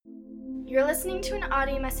You're listening to an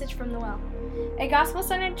audio message from The Well, a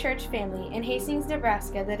gospel-centered church family in Hastings,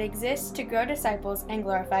 Nebraska that exists to grow disciples and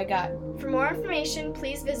glorify God. For more information,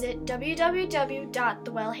 please visit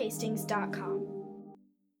www.thewellhastings.com.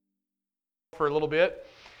 For a little bit,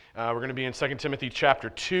 we're going to be in 2 Timothy chapter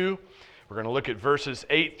 2. We're going to look at verses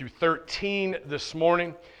 8 through 13 this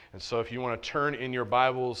morning. And so if you want to turn in your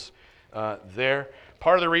Bibles there.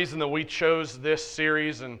 Part of the reason that we chose this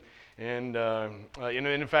series, and in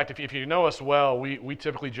fact, if you know us well, we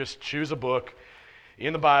typically just choose a book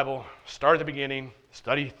in the Bible, start at the beginning,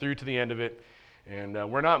 study through to the end of it. And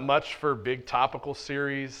we're not much for big topical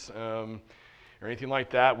series or anything like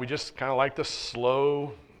that. We just kind of like the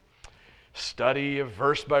slow study of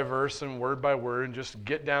verse by verse and word by word, and just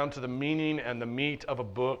get down to the meaning and the meat of a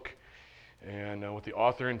book and what the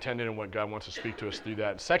author intended and what God wants to speak to us through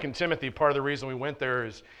that. 2 Timothy, part of the reason we went there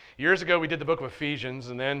is years ago we did the book of Ephesians,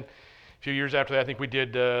 and then a few years after that I think we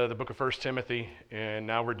did the book of 1 Timothy, and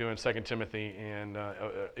now we're doing 2 Timothy. And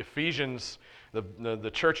Ephesians, the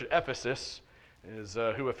church at Ephesus is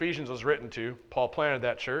who Ephesians was written to. Paul planted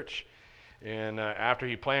that church, and after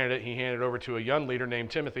he planted it, he handed it over to a young leader named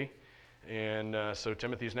Timothy. And so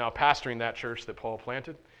Timothy's now pastoring that church that Paul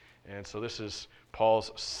planted. And so this is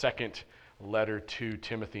Paul's second letter to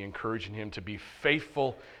Timothy, encouraging him to be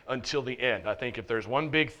faithful until the end. I think if there's one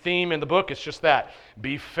big theme in the book, it's just that.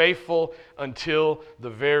 Be faithful until the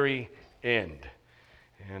very end.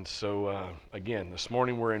 And so, again, this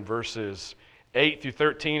morning we're in verses 8 through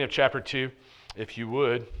 13 of chapter 2. If you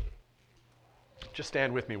would, just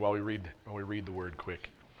stand with me while we read the word quick.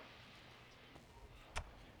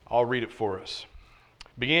 I'll read it for us.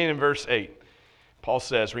 Beginning in verse 8, Paul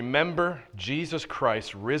says, "Remember Jesus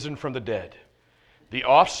Christ risen from the dead, the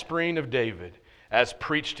offspring of David, as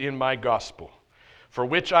preached in my gospel, for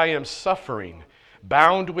which I am suffering,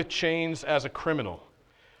 bound with chains as a criminal.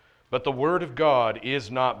 But the word of God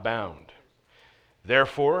is not bound.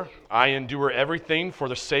 Therefore, I endure everything for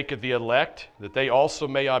the sake of the elect, that they also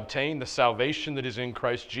may obtain the salvation that is in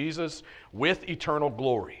Christ Jesus with eternal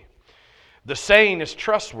glory. The saying is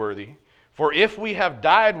trustworthy, for if we have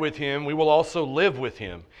died with him, we will also live with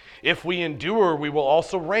him. If we endure, we will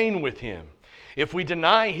also reign with him. If we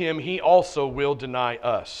deny him, he also will deny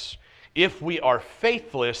us. If we are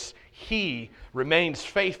faithless, he remains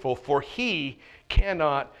faithful, for he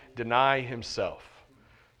cannot deny himself."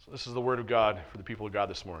 So this is the word of God for the people of God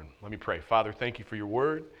this morning. Let me pray. Father, thank you for your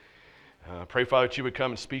word. Pray, Father, that you would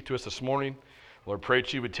come and speak to us this morning. Lord, pray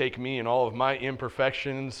that you would take me and all of my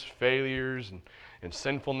imperfections, failures, and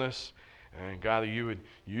sinfulness, and God, that you would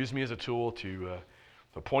use me as a tool to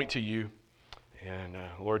point to you, and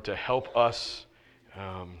Lord, to help us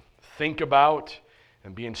think about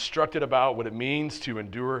and be instructed about what it means to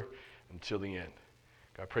endure until the end.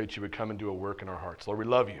 God, I pray that you would come and do a work in our hearts. Lord, we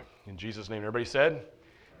love you. In Jesus' name, everybody said,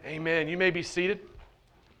 amen. You may be seated.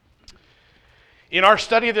 In our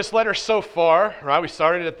study of this letter so far, right, we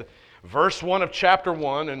started at the verse 1 of chapter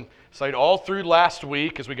 1 and studied all through last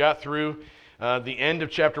week as we got through the end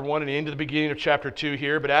of chapter 1 and into the beginning of chapter 2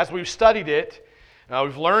 here. But as we've studied it,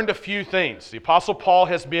 we've learned a few things. The Apostle Paul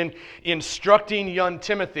has been instructing young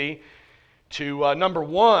Timothy to, number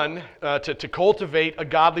one, to cultivate a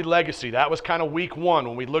godly legacy. That was kind of week 1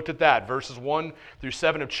 when we looked at that, verses 1 through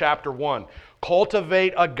 7 of chapter 1.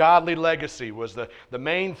 Cultivate a godly legacy was the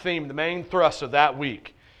main theme, the main thrust of that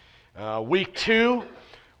week. Week 2,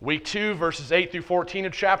 verses 8 through 14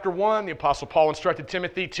 of chapter 1, the Apostle Paul instructed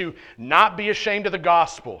Timothy to not be ashamed of the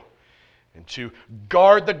gospel and to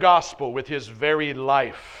guard the gospel with his very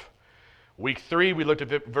life. Week 3, we looked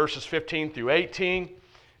at verses 15 through 18,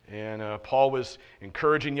 and Paul was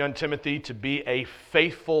encouraging young Timothy to be a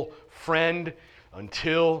faithful friend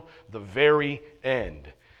until the very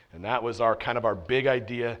end. And that was our big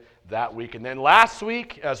idea that week. And then last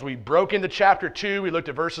week, as we broke into chapter 2, we looked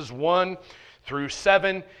at verses 1 through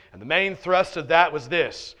 7, and the main thrust of that was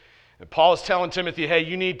this. And Paul is telling Timothy, hey,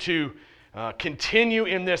 you need to continue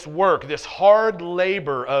in this work, this hard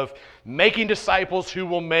labor of making disciples who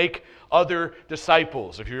will make other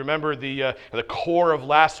disciples. If you remember, the core of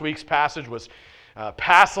last week's passage was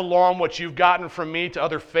pass along what you've gotten from me to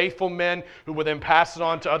other faithful men who will then pass it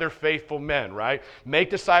on to other faithful men, right?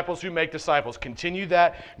 Make disciples who make disciples. Continue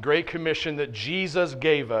that great commission that Jesus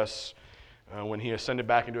gave us when he ascended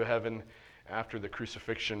back into heaven after the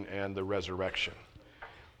crucifixion and the resurrection.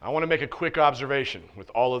 I want to make a quick observation with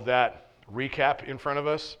all of that recap in front of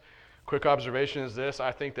us. Quick observation is this: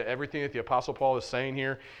 I think that everything that the Apostle Paul is saying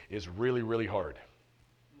here is really, really hard.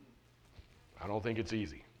 I don't think it's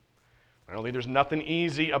easy. I don't think there's nothing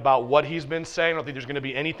easy about what he's been saying. I don't think there's going to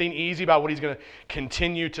be anything easy about what he's going to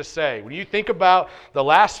continue to say. When you think about the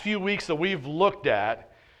last few weeks that we've looked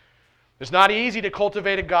at, it's not easy to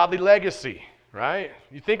cultivate a godly legacy, right?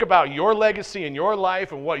 You think about your legacy in your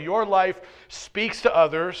life and what your life speaks to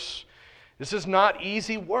others. This is not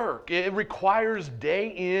easy work. It requires day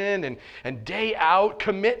in and day out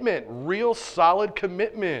commitment, real solid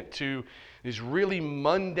commitment to these really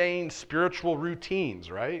mundane spiritual routines,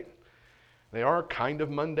 right? They are kind of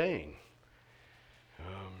mundane.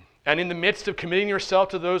 And in the midst of committing yourself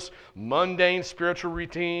to those mundane spiritual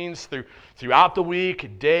routines throughout the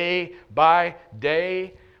week, day by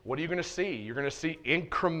day, what are you going to see? You're going to see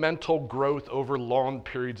incremental growth over long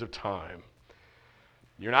periods of time.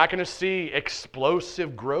 You're not going to see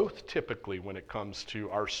explosive growth typically when it comes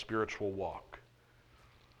to our spiritual walk.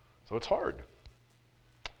 So it's hard.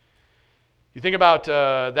 You think about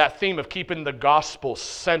that theme of keeping the gospel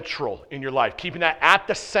central in your life, keeping that at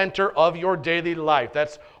the center of your daily life.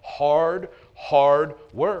 That's hard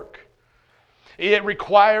work. It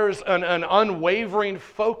requires an unwavering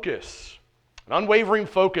focus on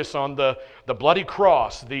the bloody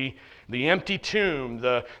cross, the empty tomb,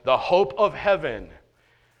 the hope of heaven.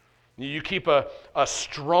 You keep a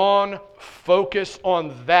strong focus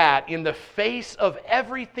on that in the face of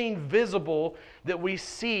everything visible that we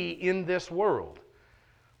see in this world.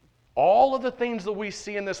 All of the things that we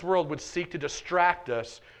see in this world would seek to distract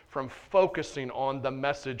us from focusing on the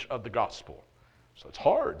message of the gospel. So it's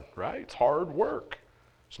hard, right? It's hard work.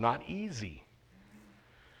 It's not easy.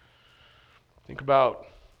 Think about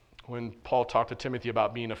when Paul talked to Timothy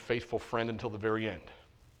about being a faithful friend until the very end.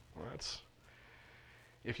 Well,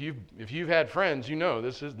 if you've had friends, you know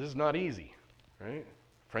this is not easy, right?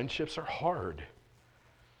 Friendships are hard.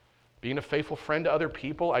 Being a faithful friend to other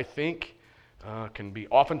people, I think, can be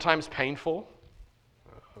oftentimes painful.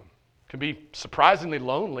 Can be surprisingly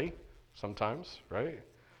lonely sometimes, right?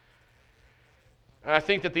 And I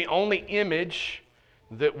think that the only image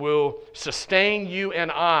that will sustain you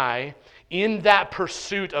and I in that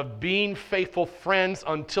pursuit of being faithful friends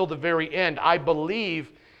until the very end, I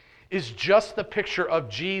believe, is just the picture of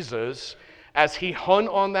Jesus as he hung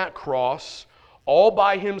on that cross all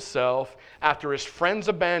by himself after his friends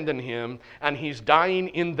abandoned him, and he's dying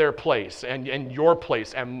in their place and your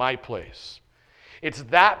place and my place. It's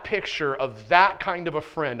that picture of that kind of a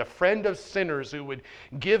friend of sinners who would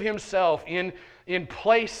give himself in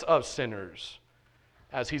place of sinners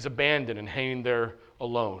as he's abandoned and hanging there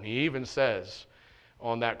alone. He even says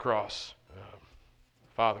on that cross,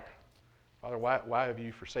 Father, why have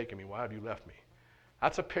you forsaken me? Why have you left me?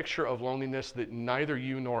 That's a picture of loneliness that neither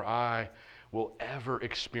you nor I will ever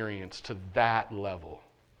experience to that level.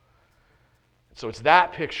 So it's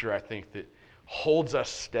that picture, I think, that holds us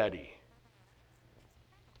steady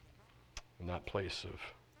in that place of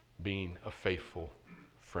being a faithful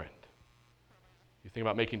friend. You think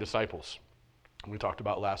about making disciples. We talked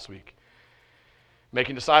about last week.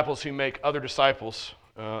 Making disciples who make other disciples.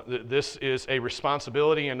 This is a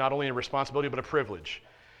responsibility, and not only a responsibility, but a privilege.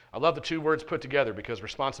 I love the two words put together because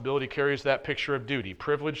responsibility carries that picture of duty.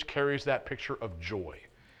 Privilege carries that picture of joy.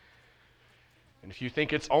 And if you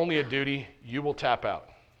think it's only a duty, you will tap out.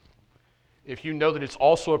 If you know that it's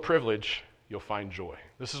also a privilege, you'll find joy.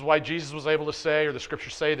 This is why Jesus was able to say, or the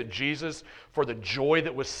scriptures say, that Jesus, for the joy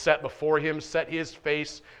that was set before him, set his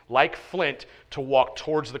face like flint to walk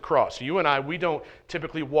towards the cross. You and I, we don't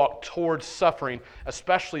typically walk towards suffering,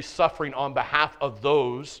 especially suffering on behalf of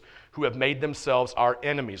those who have made themselves our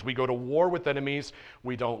enemies. We go to war with enemies.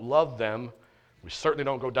 We don't love them. We certainly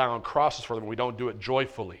don't go down on crosses for them. We don't do it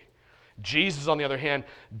joyfully. Jesus, on the other hand,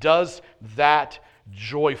 does that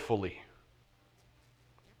joyfully.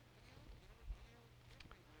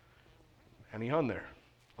 And he hung there,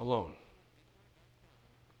 alone.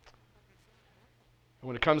 And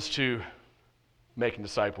when it comes to making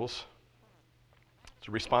disciples, it's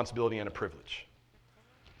a responsibility and a privilege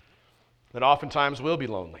that oftentimes will be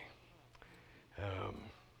lonely.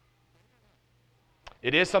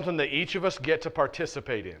 It is something that each of us get to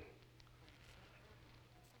participate in.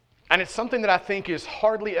 And it's something that I think is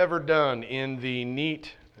hardly ever done in the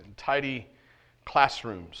neat and tidy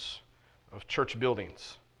classrooms of church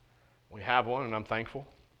buildings. We have one, and I'm thankful.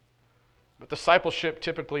 But discipleship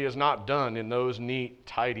typically is not done in those neat,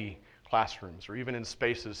 tidy classrooms, or even in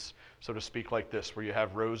spaces, so to speak, like this, where you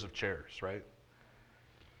have rows of chairs, right?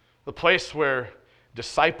 The place where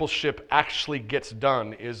discipleship actually gets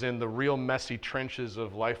done is in the real messy trenches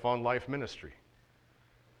of life-on-life ministry,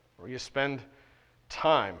 where you spend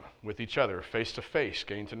time with each other, face-to-face,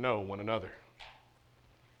 getting to know one another.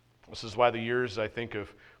 This is why the years, I think,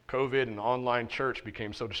 of COVID and online church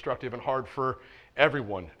became so destructive and hard for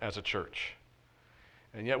everyone as a church.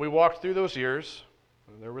 And yet we walked through those years.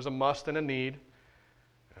 There was a must and a need.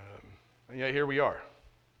 And yet here we are.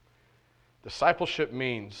 Discipleship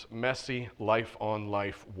means messy,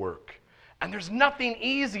 life-on-life work. And there's nothing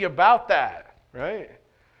easy about that, right?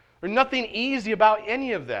 There's nothing easy about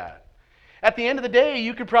any of that. At the end of the day,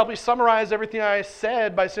 you could probably summarize everything I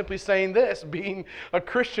said by simply saying this: being a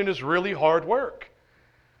Christian is really hard work.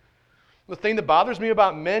 The thing that bothers me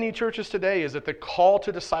about many churches today is that the call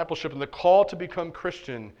to discipleship and the call to become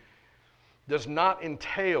Christian does not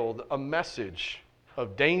entail a message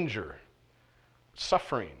of danger,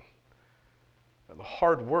 suffering, and the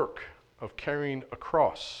hard work of carrying a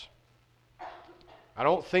cross. I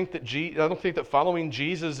don't think that following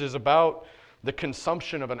Jesus is about the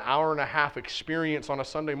consumption of an hour and a half experience on a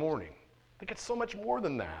Sunday morning. I think it's so much more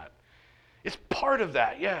than that. It's part of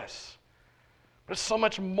that, yes. But it's so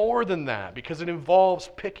much more than that, because it involves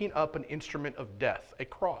picking up an instrument of death, a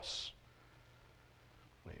cross.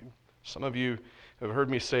 Some of you have heard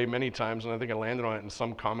me say many times, and I think I landed on it in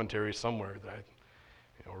some commentary somewhere, that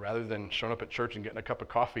rather than showing up at church and getting a cup of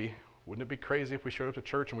coffee, wouldn't it be crazy if we showed up to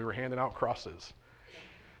church and we were handing out crosses?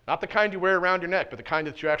 Not the kind you wear around your neck, but the kind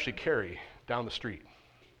that you actually carry down the street.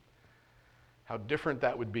 How different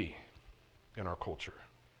that would be in our culture.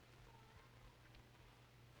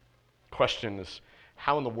 Question is,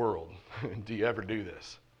 how in the world do you ever do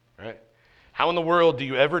this, right? How in the world do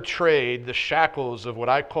you ever trade the shackles of what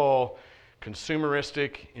I call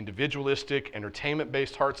consumeristic, individualistic,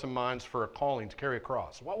 entertainment-based hearts and minds for a calling to carry a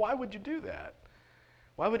cross? Why would you do that?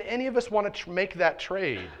 Why would any of us want to make that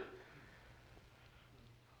trade?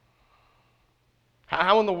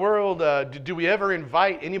 How in the world do we ever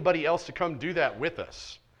invite anybody else to come do that with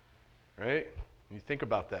us? Right? You think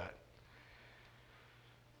about that.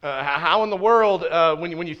 How in the world,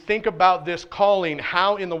 when you think about this calling,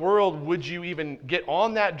 how in the world would you even get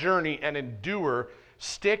on that journey and endure,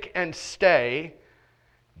 stick and stay,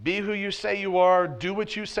 be who you say you are, do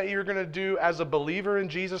what you say you're going to do as a believer in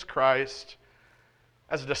Jesus Christ,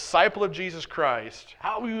 as a disciple of Jesus Christ?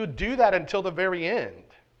 How we would do that until the very end,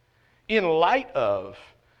 in light of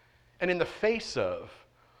and in the face of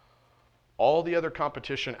all the other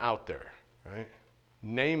competition out there, right?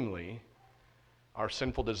 Namely, our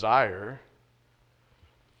sinful desire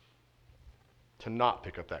to not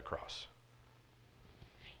pick up that cross.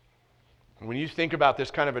 When you think about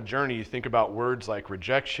this kind of a journey, you think about words like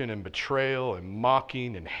rejection and betrayal and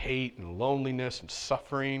mocking and hate and loneliness and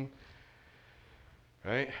suffering,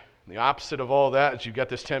 right? And the opposite of all that is you've got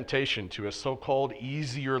this temptation to a so-called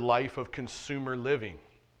easier life of consumer living,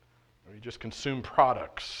 where you just consume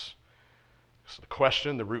products. So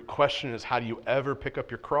the root question is, how do you ever pick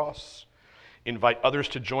up your cross? Invite others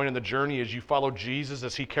to join in the journey as you follow Jesus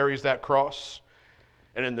as he carries that cross.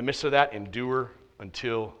 And in the midst of that, endure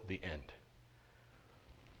until the end.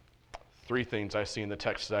 3 things I see in the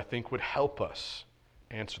text that I think would help us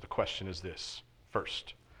answer the question is this.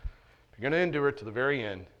 First, if you're going to endure it to the very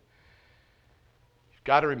end, you've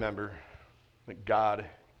got to remember that God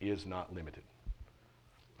is not limited.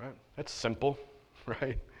 Right? That's simple,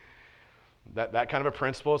 right? That kind of a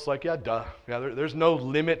principle, it's like, yeah, duh. Yeah, there's no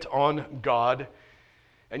limit on God.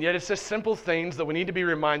 And yet it's just simple things that we need to be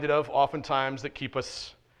reminded of oftentimes that keep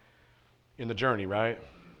us in the journey, right?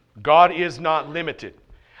 God is not limited.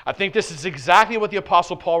 I think this is exactly what the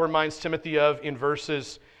Apostle Paul reminds Timothy of in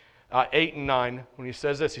verses 8 and 9 when he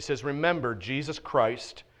says this. He says, remember Jesus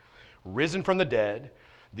Christ, risen from the dead,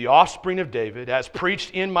 the offspring of David, as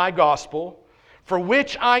preached in my gospel, for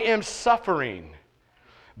which I am suffering,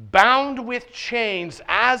 bound with chains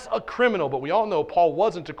as a criminal. But we all know Paul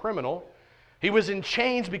wasn't a criminal. He was in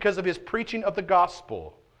chains because of his preaching of the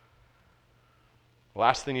gospel. The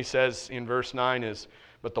last thing he says in verse 9 is,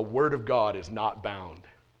 but the word of God is not bound.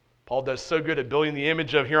 Paul does so good at building the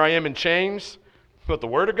image of, here I am in chains, but the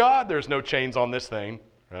word of God, there's no chains on this thing,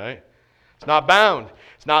 right? It's not bound.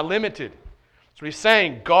 It's not limited. That's what he's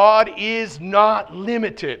saying. God is not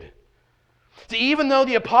limited. See, even though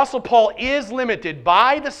the Apostle Paul is limited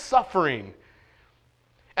by the suffering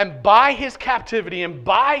and by his captivity and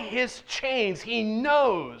by his chains, he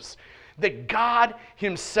knows that God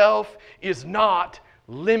himself is not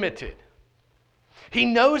limited. He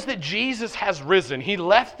knows that Jesus has risen. He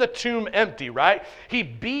left the tomb empty, right? He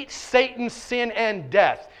beat Satan, sin, and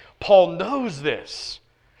death. Paul knows this.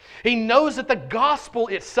 He knows that the gospel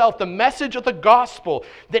itself, the message of the gospel,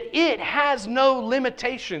 that it has no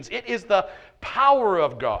limitations. It is the power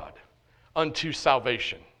of God unto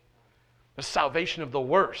salvation. The salvation of the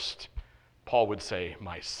worst, Paul would say,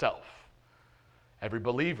 myself. Every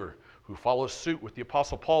believer who who follows suit with the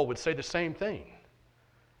Apostle Paul, would say the same thing.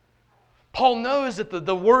 Paul knows that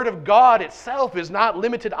the Word of God itself is not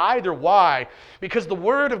limited either. Why? Because the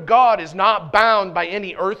Word of God is not bound by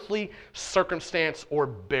any earthly circumstance or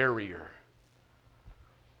barrier.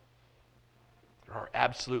 There are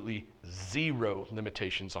absolutely zero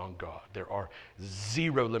limitations on God. There are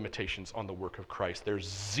zero limitations on the work of Christ. There's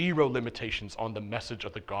zero limitations on the message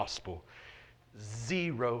of the gospel.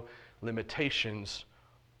 Zero limitations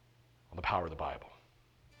on the power of the Bible.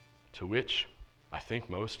 To which I think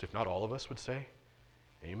most, if not all of us, would say,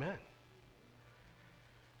 amen.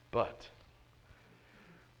 But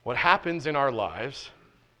what happens in our lives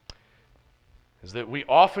is that we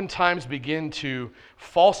oftentimes begin to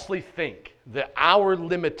falsely think that our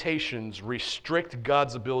limitations restrict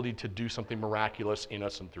God's ability to do something miraculous in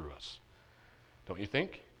us and through us. Don't you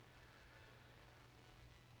think?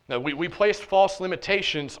 Now, we place false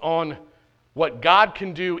limitations on what God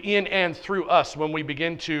can do in and through us when we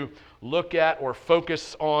begin to look at or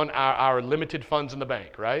focus on our limited funds in the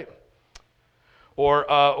bank, right?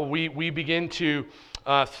 Or we begin to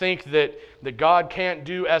think that God can't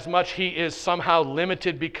do as much. He is somehow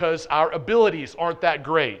limited because our abilities aren't that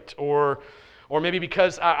great, or maybe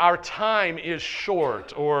because our time is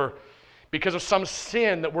short, or because of some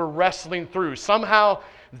sin that we're wrestling through. Somehow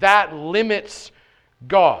that limits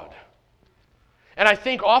God. And I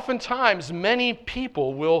think oftentimes many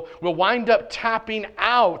people will wind up tapping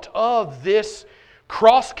out of this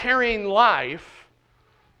cross-carrying life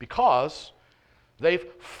because they've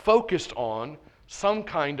focused on some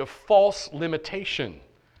kind of false limitation.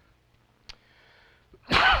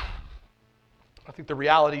 I think the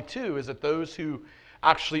reality, too, is that those who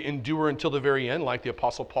actually endure until the very end, like the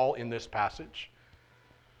Apostle Paul in this passage,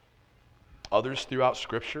 others throughout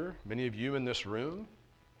Scripture, many of you in this room,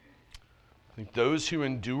 I think those who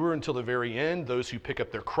endure until the very end, those who pick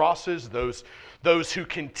up their crosses, those who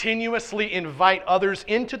continuously invite others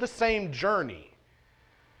into the same journey,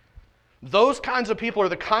 those kinds of people are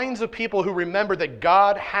the kinds of people who remember that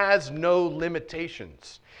God has no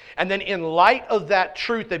limitations. And then in light of that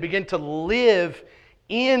truth, they begin to live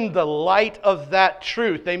in the light of that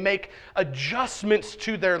truth. They make adjustments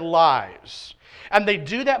to their lives. And they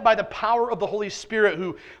do that by the power of the Holy Spirit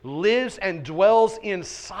who lives and dwells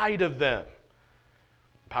inside of them.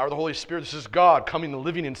 The power of the Holy Spirit, this is God coming and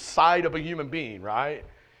living inside of a human being, right?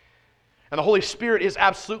 And the Holy Spirit is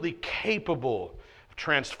absolutely capable of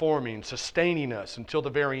transforming, sustaining us until the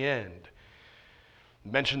very end. I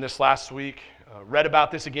mentioned this last week, read about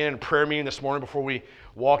this again in prayer meeting this morning before we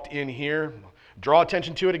walked in here. Draw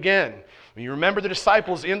attention to it again. When you remember the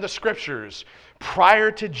disciples in the Scriptures, prior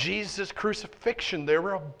to Jesus' crucifixion, there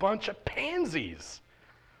were a bunch of pansies.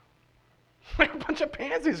 They were a bunch of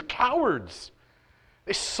pansies, cowards.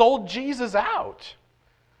 They sold Jesus out.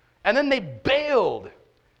 And then they bailed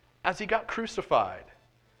as he got crucified.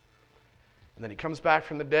 And then he comes back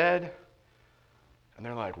from the dead, and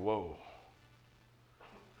they're like, whoa.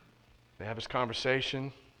 They have this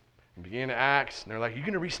conversation and begin to Acts, and they're like, you're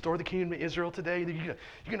going to restore the kingdom of Israel today? You're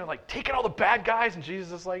going to like take out all the bad guys? And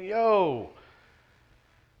Jesus is like, yo,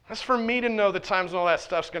 that's for me to know the times when all that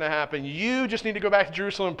stuff's going to happen. You just need to go back to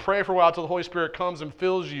Jerusalem and pray for a while until the Holy Spirit comes and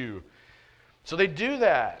fills you. So they do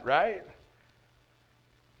that, right?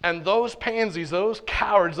 And those pansies, those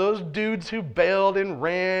cowards, those dudes who bailed and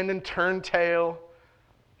ran and turned tail,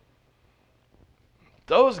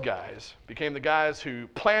 those guys became the guys who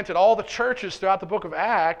planted all the churches throughout the book of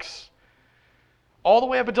Acts all the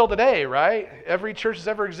way up until today, right? Every church that's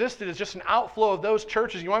ever existed is just an outflow of those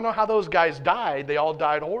churches. You want to know how those guys died? They all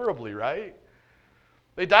died horribly, right?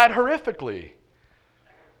 They died horrifically.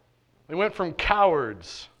 They went from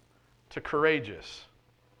cowards to courageous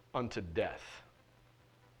unto death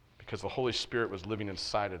because the Holy Spirit was living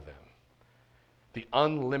inside of them. The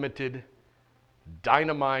unlimited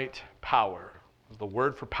dynamite power. The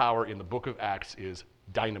word for power in the book of Acts is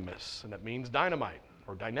dynamis, and that means dynamite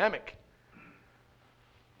or dynamic.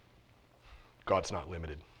 God's not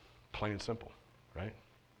limited, plain and simple, right?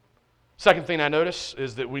 Second thing I notice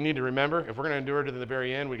is that we need to remember, if we're going to endure to the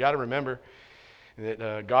very end, we got to remember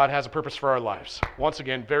that God has a purpose for our lives. Once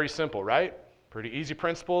again, very simple, right? Pretty easy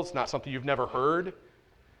principles, not something you've never heard.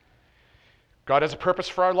 God has a purpose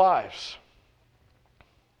for our lives.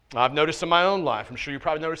 I've noticed in my own life, I'm sure you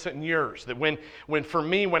probably noticed it in yours, that when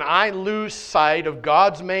I lose sight of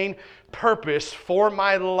God's main purpose for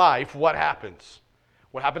my life, what happens?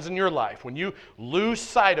 What happens in your life? When you lose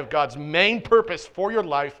sight of God's main purpose for your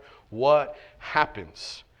life, what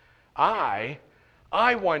happens? I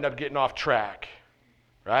wind up getting off track,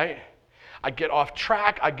 right? I get off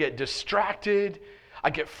track, I get distracted, I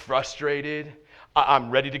get frustrated,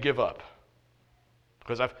 I'm ready to give up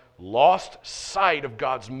because I've lost sight of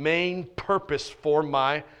God's main purpose for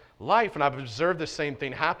my life. And I've observed the same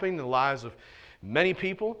thing happening in the lives of many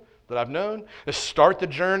people that I've known. They start the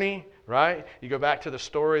journey, right? You go back to the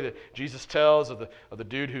story that Jesus tells of the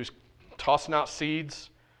dude who's tossing out seeds.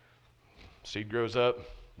 Seed grows up,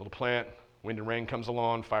 little plant, wind and rain comes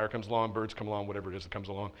along, fire comes along, birds come along, whatever it is that comes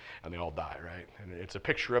along, and they all die, right? And it's a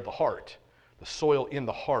picture of the heart, the soil in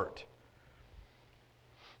the heart.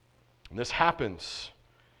 And this happens.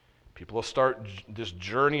 People will start this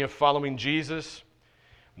journey of following Jesus,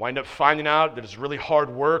 wind up finding out that it's really hard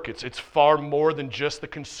work. It's far more than just the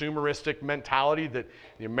consumeristic mentality that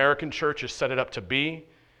the American church has set it up to be.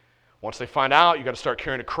 Once they find out, you got to start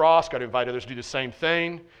carrying a cross, got to invite others to do the same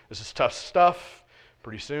thing. This is tough stuff.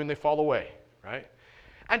 Pretty soon they fall away, right?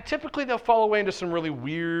 And typically they'll fall away into some really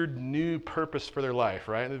weird new purpose for their life,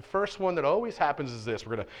 right? And the first one that always happens is this.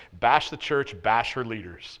 We're going to bash the church, bash her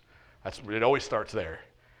leaders. It always starts there.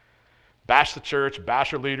 Bash the church, bash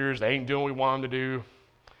her leaders. They ain't doing what we want them to do.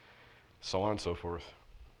 So on and so forth.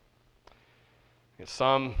 And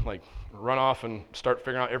some run off and start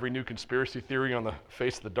figuring out every new conspiracy theory on the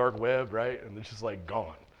face of the dark web, right? And it's just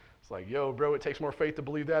gone. It's yo, bro, it takes more faith to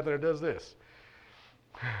believe that than it does this.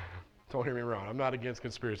 Don't hear me wrong. I'm not against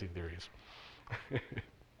conspiracy theories.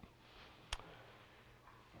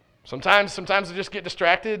 Sometimes I just get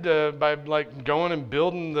distracted by going and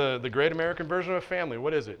building the great American version of a family.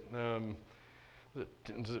 What is it?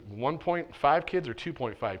 Is it 1.5 kids or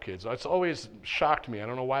 2.5 kids? It's always shocked me. I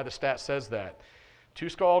don't know why the stat says that.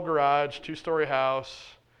 2-stall garage, 2-story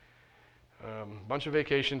house, bunch of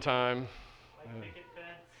vacation time.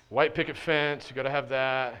 White picket fence. You got to have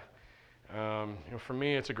that. For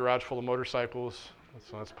me, it's a garage full of motorcycles,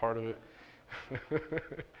 so that's part of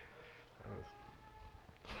it.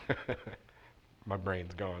 My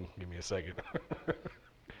brain's gone. Give me a second.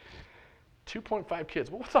 2.5 kids.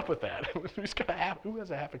 Well, what's up with that? Who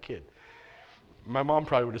has a half a kid? My mom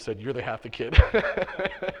probably would have said, "You're the half the kid."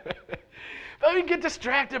 But we get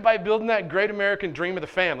distracted by building that great American dream of the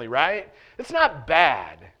family, right? It's not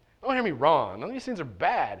bad. Don't hear me wrong. None of these things are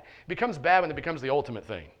bad. It becomes bad when it becomes the ultimate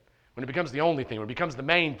thing, when it becomes the only thing, when it becomes the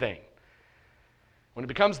main thing. When it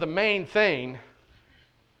becomes the main thing,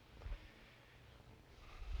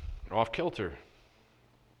 you're off kilter.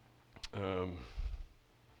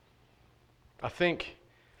 I think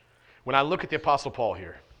when I look at the Apostle Paul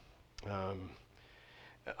here,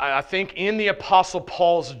 I think in the Apostle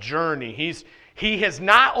Paul's journey, he has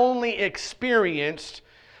not only experienced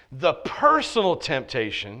the personal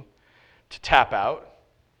temptation to tap out,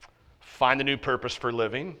 find a new purpose for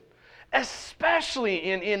living,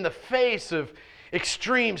 especially in the face of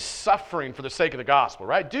extreme suffering for the sake of the gospel,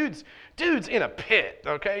 right? Dude's in a pit,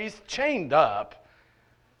 okay? He's chained up.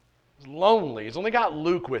 He's lonely. He's only got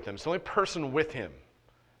Luke with him. It's the only person with him.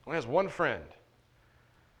 He only has one friend.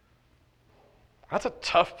 That's a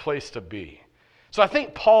tough place to be. So I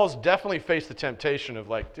think Paul's definitely faced the temptation of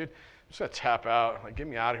dude, I'm just going to tap out. Get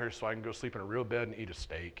me out of here so I can go sleep in a real bed and eat a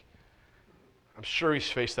steak. I'm sure he's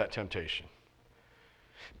faced that temptation.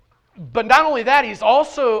 But not only that, he's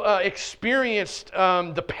also experienced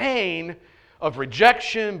the pain of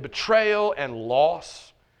rejection, betrayal, and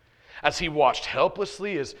loss as he watched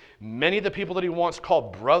helplessly as many of the people that he once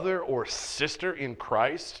called brother or sister in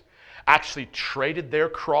Christ actually traded their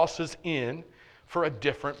crosses in for a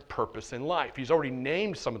different purpose in life. He's already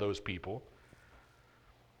named some of those people.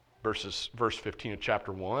 Verse 15 of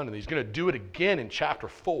chapter 1, and he's going to do it again in chapter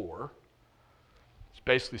 4. It's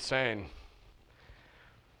basically saying,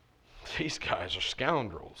 these guys are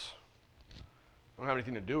scoundrels. I don't have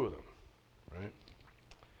anything to do with them, right?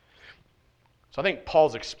 So I think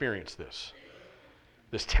Paul's experienced this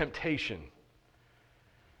temptation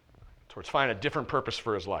towards finding a different purpose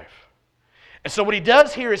for his life. And so what he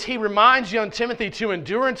does here is he reminds young Timothy to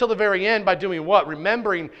endure until the very end by doing what?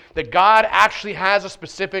 Remembering that God actually has a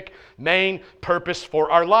specific main purpose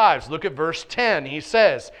for our lives. Look at verse 10. He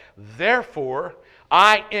says, therefore,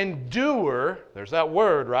 I endure. There's that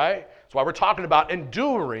word, right? That's why we're talking about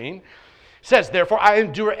enduring. It says, therefore, I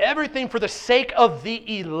endure everything for the sake of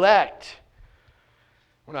the elect.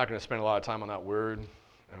 We're not going to spend a lot of time on that word.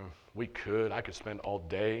 We could. I could spend all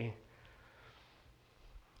day.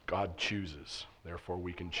 God chooses, therefore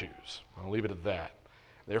we can choose. I'll leave it at that.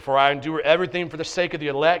 Therefore I endure everything for the sake of the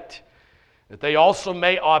elect, that they also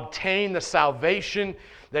may obtain the salvation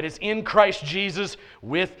that is in Christ Jesus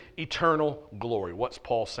with eternal glory. What's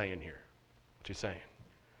Paul saying here? What's he saying?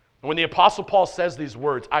 When the Apostle Paul says these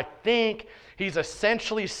words, I think he's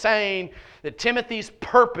essentially saying that Timothy's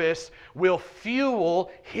purpose will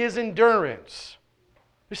fuel his endurance.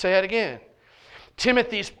 Let me say that again.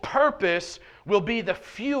 Timothy's purpose will be the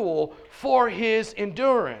fuel for his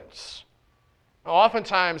endurance.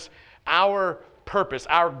 Oftentimes, our purpose,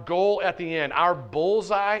 our goal at the end, our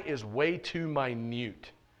bullseye is way too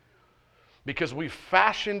minute because we've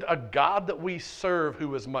fashioned a God that we serve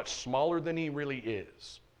who is much smaller than he really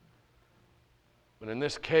is. But in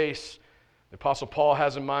this case, the Apostle Paul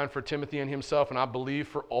has in mind for Timothy and himself, and I believe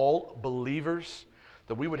for all believers,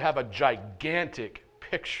 that we would have a gigantic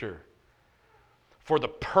picture for the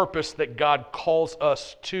purpose that God calls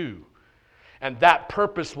us to. And that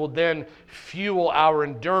purpose will then fuel our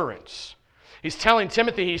endurance. He's telling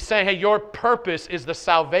Timothy, he's saying, hey, your purpose is the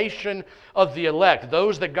salvation of the elect,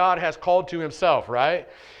 those that God has called to himself, right?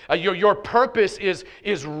 Your purpose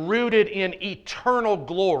is rooted in eternal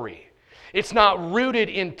glory. It's not rooted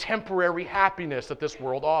in temporary happiness that this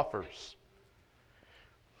world offers.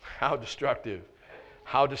 How destructive.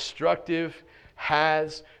 How destructive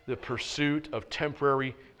has the pursuit of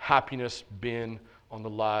temporary happiness been on the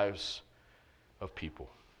lives of people?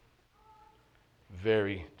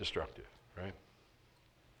 Very destructive, right?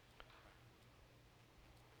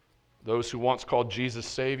 Those who once called Jesus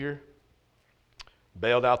Savior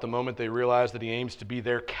bailed out the moment they realized that he aims to be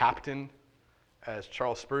their captain, as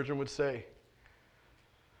Charles Spurgeon would say.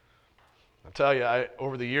 I'll tell you,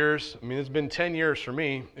 over the years, it's been 10 years for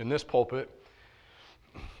me in this pulpit.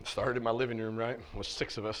 It started in my living room, right? It was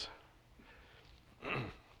 6 of us.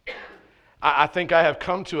 I think I have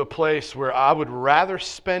come to a place where I would rather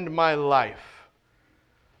spend my life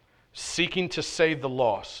seeking to save the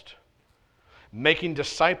lost, making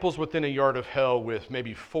disciples within a yard of hell with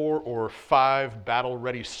maybe 4 or 5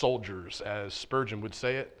 battle-ready soldiers, as Spurgeon would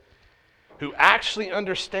say it, who actually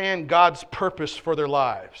understand God's purpose for their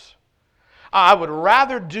lives. I would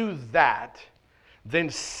rather do that than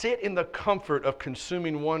sit in the comfort of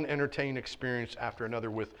consuming one entertaining experience after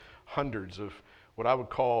another with hundreds of what I would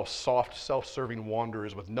call soft, self-serving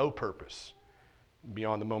wanderers with no purpose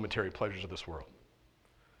beyond the momentary pleasures of this world.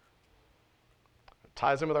 It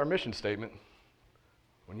ties in with our mission statement.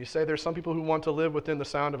 When you say there's some people who want to live within the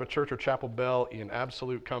sound of a church or chapel bell in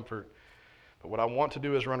absolute comfort, but what I want to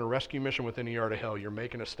do is run a rescue mission within a yard of hell, you're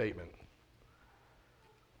making a statement.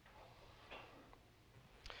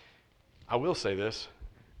 I will say this.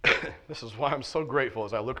 This is why I'm so grateful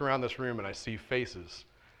as I look around this room and I see faces.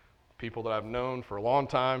 People that I've known for a long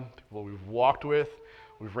time, people we've walked with,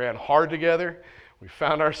 we've ran hard together, we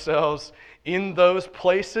found ourselves in those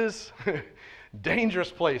places,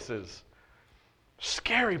 dangerous places,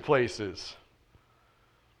 scary places.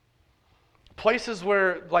 Places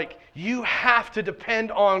where, you have to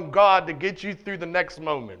depend on God to get you through the next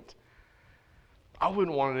moment. I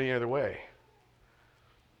wouldn't want it any other way.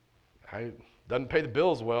 It doesn't pay the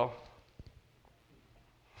bills well.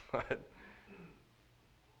 But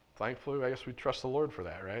thankfully, I guess we trust the Lord for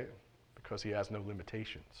that, right? Because he has no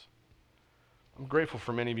limitations. I'm grateful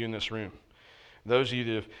for many of you in this room. Those of you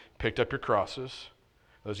that have picked up your crosses,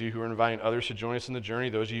 those of you who are inviting others to join us in the journey,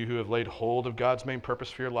 those of you who have laid hold of God's main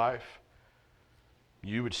purpose for your life,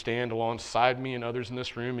 you would stand alongside me and others in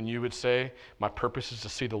this room and you would say, my purpose is to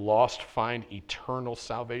see the lost find eternal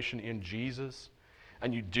salvation in Jesus.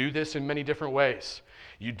 And you do this in many different ways.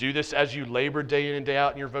 You do this as you labor day in and day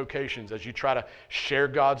out in your vocations, as you try to share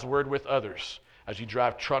God's word with others, as you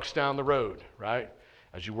drive trucks down the road, right?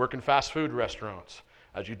 As you work in fast food restaurants,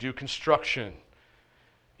 as you do construction,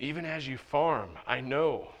 even as you farm. I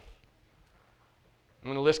know.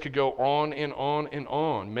 And the list could go on and on and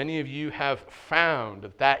on. Many of you have found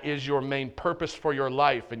that that is your main purpose for your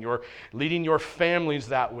life, and you're leading your families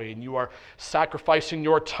that way, and you are sacrificing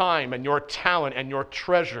your time and your talent and your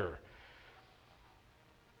treasure.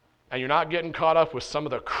 And you're not getting caught up with some of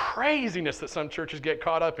the craziness that some churches get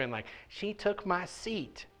caught up in, like, she took my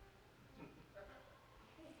seat.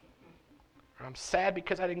 Or I'm sad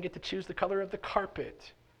because I didn't get to choose the color of the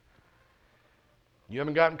carpet. You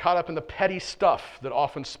haven't gotten caught up in the petty stuff that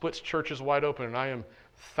often splits churches wide open, and I am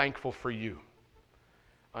thankful for you.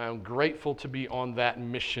 I am grateful to be on that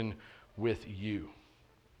mission with you.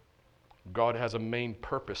 God has a main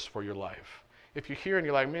purpose for your life. If you're here and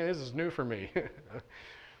you're like, man, this is new for me.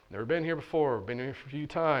 Never been here before, been here a few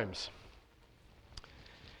times.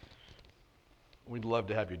 We'd love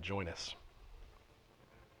to have you join us.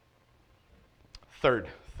 Third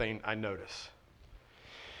thing I notice.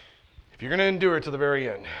 If you're going to endure to the very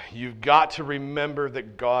end, you've got to remember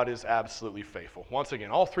that God is absolutely faithful. Once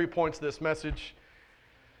again, all 3 points of this message,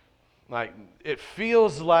 it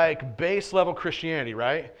feels like base level Christianity,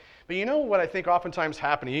 right? But you know what I think oftentimes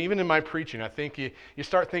happens, even in my preaching, I think you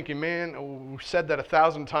start thinking, man, we've said that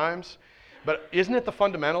 1,000 times, but isn't it the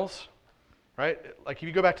fundamentals, right? Like if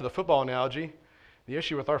you go back to the football analogy, The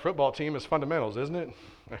issue with our football team is fundamentals, isn't it?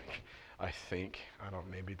 I think.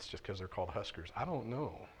 Maybe it's just because they're called Huskers. I don't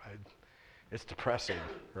know. It's depressing,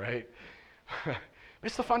 right?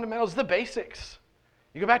 It's the fundamentals, the basics.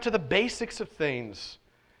 You go back to the basics of things.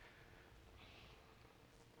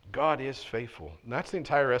 God is faithful. And that's the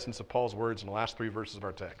entire essence of Paul's words in the last 3 verses of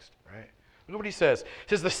our text, right? Look at what he says.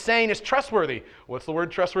 He says the saying is trustworthy. What's the word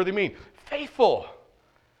trustworthy mean? Faithful.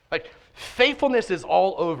 Like, faithfulness is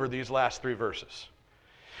all over these last 3 verses.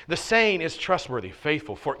 The saying is trustworthy,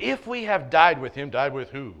 faithful. For if we have died with him, died with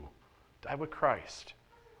who? Died with Christ.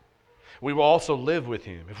 We will also live with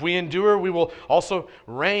him. If we endure, we will also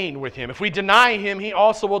reign with him. If we deny him, he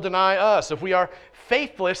also will deny us. If we are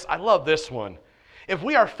faithless, I love this one. If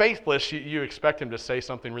we are faithless, you expect him to say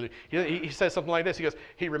something really, he says something like this. He goes,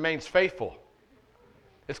 he remains faithful.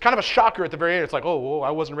 It's kind of a shocker at the very end. It's like, oh, whoa, I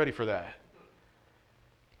wasn't ready for that.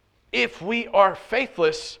 If we are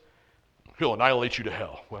faithless, he'll annihilate you to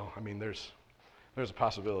hell. Well, I mean, there's a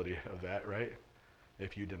possibility of that, right?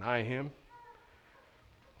 If you deny him.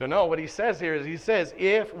 But no, what he says here is he says,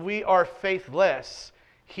 if we are faithless,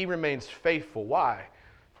 he remains faithful. Why?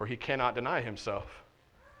 For he cannot deny himself.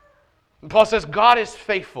 And Paul says God is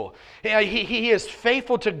faithful. He is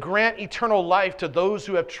faithful to grant eternal life to those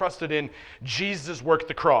who have trusted in Jesus' work at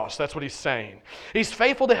the cross. That's what he's saying. He's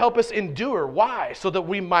faithful to help us endure. Why? So that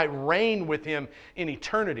we might reign with him in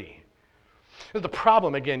eternity. The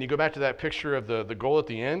problem, again, you go back to that picture of the goal at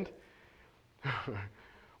the end.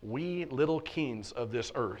 We little kings of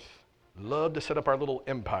this earth love to set up our little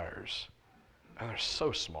empires. And they're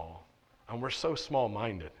so small. And we're so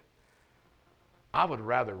small-minded. I would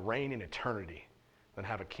rather reign in eternity than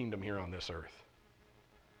have a kingdom here on this earth.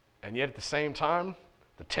 And yet at the same time,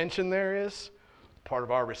 the tension there is, part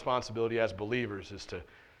of our responsibility as believers is to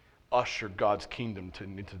usher God's kingdom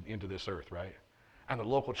into this earth, right? And the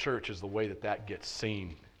local church is the way that gets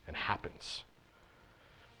seen and happens.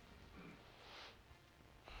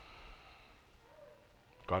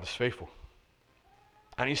 God is faithful.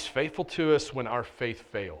 And he's faithful to us when our faith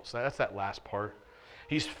fails. That's that last part.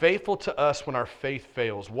 He's faithful to us when our faith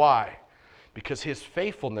fails. Why? Because his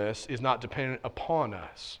faithfulness is not dependent upon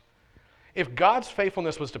us. If God's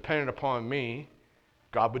faithfulness was dependent upon me,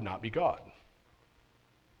 God would not be God.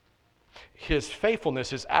 His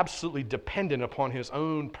faithfulness is absolutely dependent upon his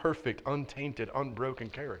own perfect, untainted, unbroken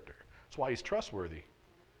character. That's why he's trustworthy.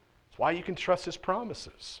 That's why you can trust his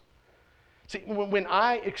promises. See, when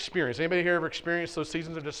I experience, anybody here ever experienced those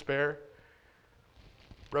seasons of despair?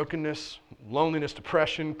 Brokenness, loneliness,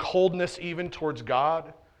 depression, coldness even towards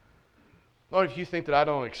God. Lord, if you think that I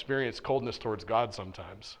don't experience coldness towards God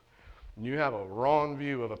sometimes, you have a wrong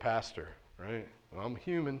view of a pastor, right? Well, I'm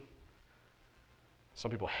human. Some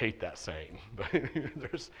people hate that saying, but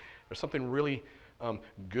there's something really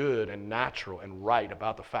good and natural and right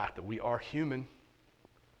about the fact that we are human.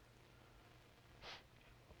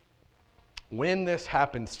 When this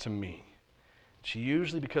happens to me, it's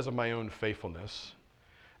usually because of my own faithfulness.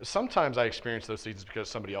 Sometimes I experience those seasons because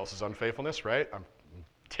of somebody else's unfaithfulness, right? I'm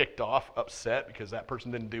ticked off, upset because that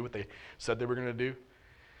person didn't do what they said they were going to do.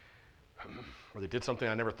 Or they did something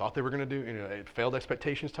I never thought they were going to do. It failed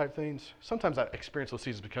expectations type things. Sometimes I experience those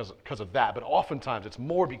seasons because of that, but oftentimes it's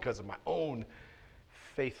more because of my own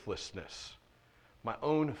faithlessness, my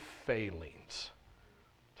own failings.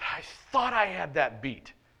 I thought I had that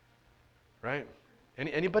beat, right?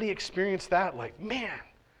 Anybody experience that? Like, man,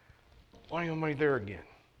 why am I there again?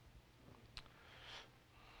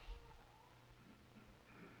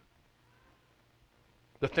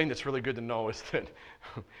 The thing that's really good to know is that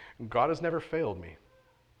God has never failed me.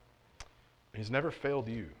 He's never failed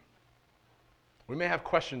you. We may have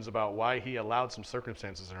questions about why he allowed some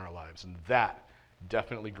circumstances in our lives, and that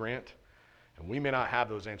definitely grant. And we may not have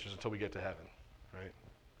those answers until we get to heaven, right?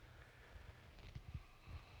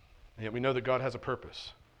 And yet we know that God has a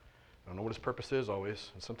purpose. I don't know what his purpose is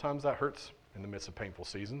always, and sometimes that hurts in the midst of painful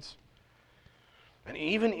seasons. And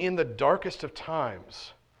even in the darkest of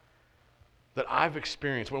times that I've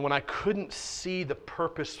experienced, when I couldn't see the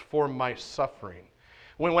purpose for my suffering,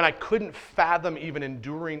 when I couldn't fathom even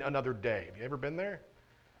enduring another day. Have you ever been there?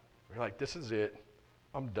 You're like, this is it.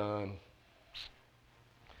 I'm done.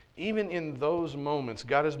 Even in those moments,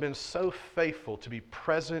 God has been so faithful to be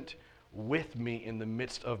present with me in the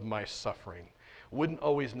midst of my suffering. Wouldn't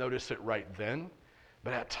always notice it right then,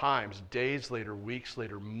 but at times, days later, weeks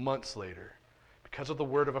later, months later, because of the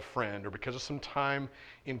word of a friend or because of some time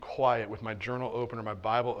in quiet with my journal open or my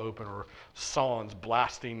Bible open or songs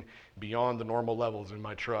blasting beyond the normal levels in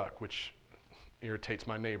my truck, which irritates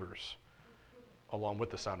my neighbors, along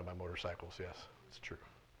with the sound of my motorcycles. Yes, it's true.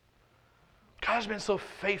 God has been so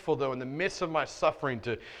faithful, though, in the midst of my suffering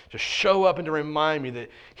to show up and to remind me that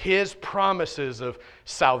His promises of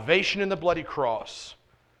salvation in the bloody cross,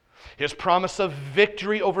 His promise of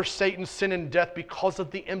victory over Satan, sin, and death because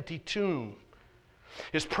of the empty tomb,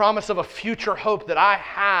 His promise of a future hope that I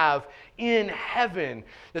have in heaven,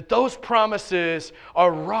 that those promises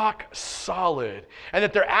are rock solid and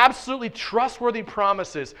that they're absolutely trustworthy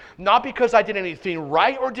promises, not because I did anything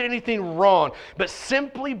right or did anything wrong, but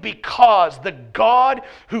simply because the God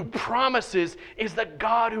who promises is the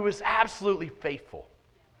God who is absolutely faithful.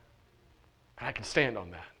 And I can stand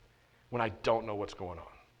on that when I don't know what's going on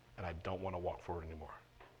and I don't want to walk forward anymore.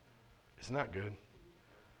 Isn't that good?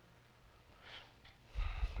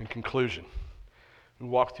 In conclusion, we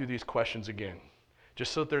walk through these questions again,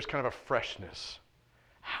 just so that there's kind of a freshness.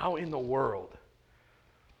 How in the world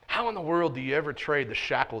do you ever trade the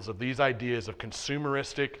shackles of these ideas of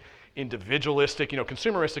consumeristic, individualistic?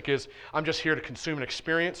 Consumeristic is, I'm just here to consume an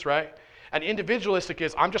experience, right? And individualistic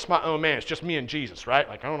is, I'm just my own man. It's just me and Jesus, right?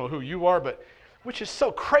 Like, I don't know who you are, but which is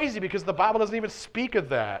so crazy because the Bible doesn't even speak of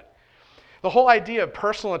that. The whole idea of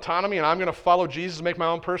personal autonomy and I'm going to follow Jesus and make my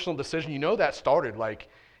own personal decision, that started like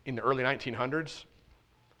in the early 1900s.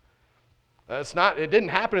 It didn't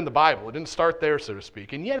happen in the Bible. It didn't start there, so to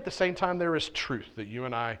speak. And yet at the same time, there is truth that you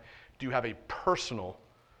and I do have a personal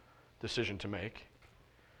decision to make.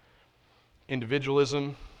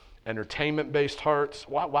 Individualism, entertainment-based hearts.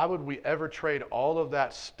 Why would we ever trade all of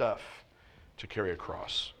that stuff to carry a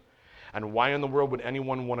cross? And why in the world would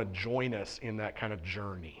anyone want to join us in that kind of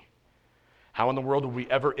journey? How in the world would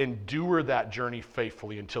we ever endure that journey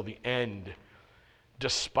faithfully until the end,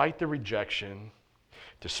 despite the rejection,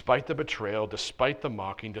 despite the betrayal, despite the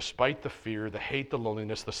mocking, despite the fear, the hate, the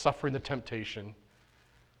loneliness, the suffering, the temptation,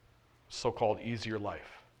 so-called easier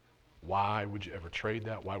life? Why would you ever trade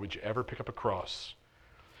that? Why would you ever pick up a cross,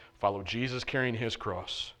 follow Jesus carrying His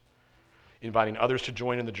cross, inviting others to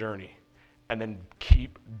join in the journey, and then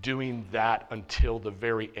keep doing that until the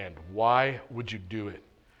very end? Why would you do it?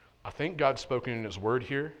 I think God's spoken in His Word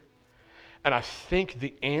here, and I think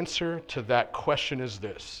the answer to that question is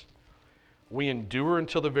this. We endure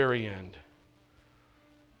until the very end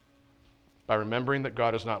by remembering that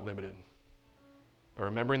God is not limited, by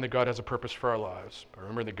remembering that God has a purpose for our lives, by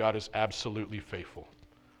remembering that God is absolutely faithful.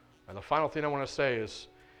 And the final thing I want to say is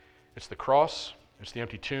it's the cross, it's the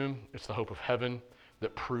empty tomb, it's the hope of heaven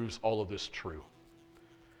that proves all of this true.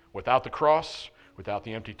 Without the cross, without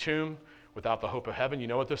the empty tomb, without the hope of heaven, you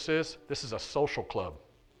know what this is? This is a social club.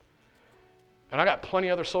 And I got plenty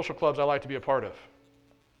of other social clubs I like to be a part of.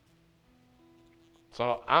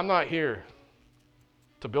 So I'm not here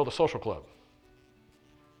to build a social club.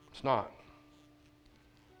 It's not.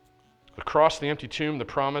 The cross, the empty tomb, the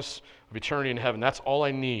promise of eternity in heaven, that's all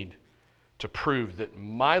I need to prove that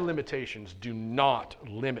my limitations do not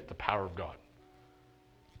limit the power of God.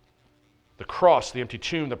 The cross, the empty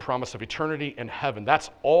tomb, the promise of eternity in heaven, that's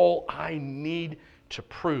all I need to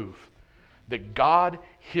prove that God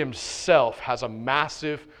Himself has a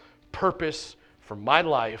massive purpose for my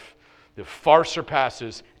life that far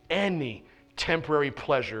surpasses any temporary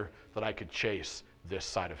pleasure that I could chase this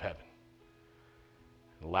side of heaven.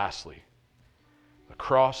 And lastly, the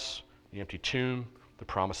cross, the empty tomb, the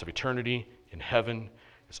promise of eternity in heaven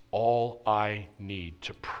is all I need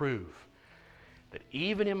to prove that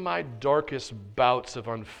even in my darkest bouts of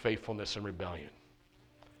unfaithfulness and rebellion,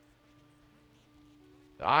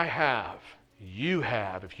 that I have, you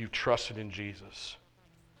have, if you've trusted in Jesus,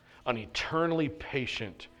 an eternally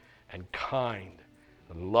patient and kind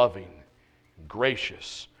and loving, and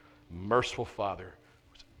gracious, merciful Father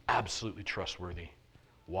who's absolutely trustworthy.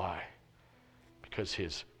 Why? Because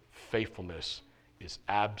His faithfulness is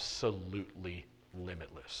absolutely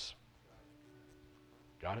limitless.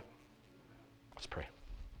 Got it? Let's pray.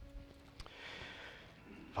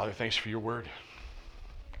 Father, thanks for your word.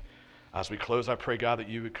 As we close, I pray, God, that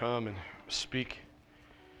you would come and speak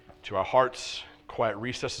to our hearts, quiet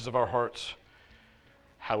recesses of our hearts.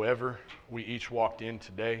 However we each walked in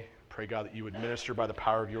today, pray, God, that you would minister by the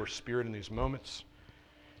power of your Spirit in these moments.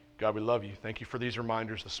 God, we love you. Thank you for these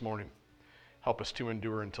reminders this morning. Help us to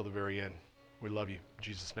endure until the very end. We love you. In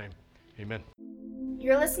Jesus' name, amen.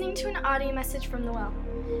 You're listening to an audio message from The Well,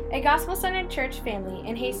 a gospel-centered church family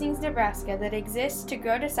in Hastings, Nebraska that exists to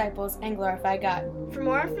grow disciples and glorify God. For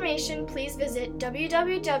more information, please visit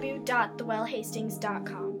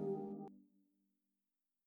www.thewellhastings.com.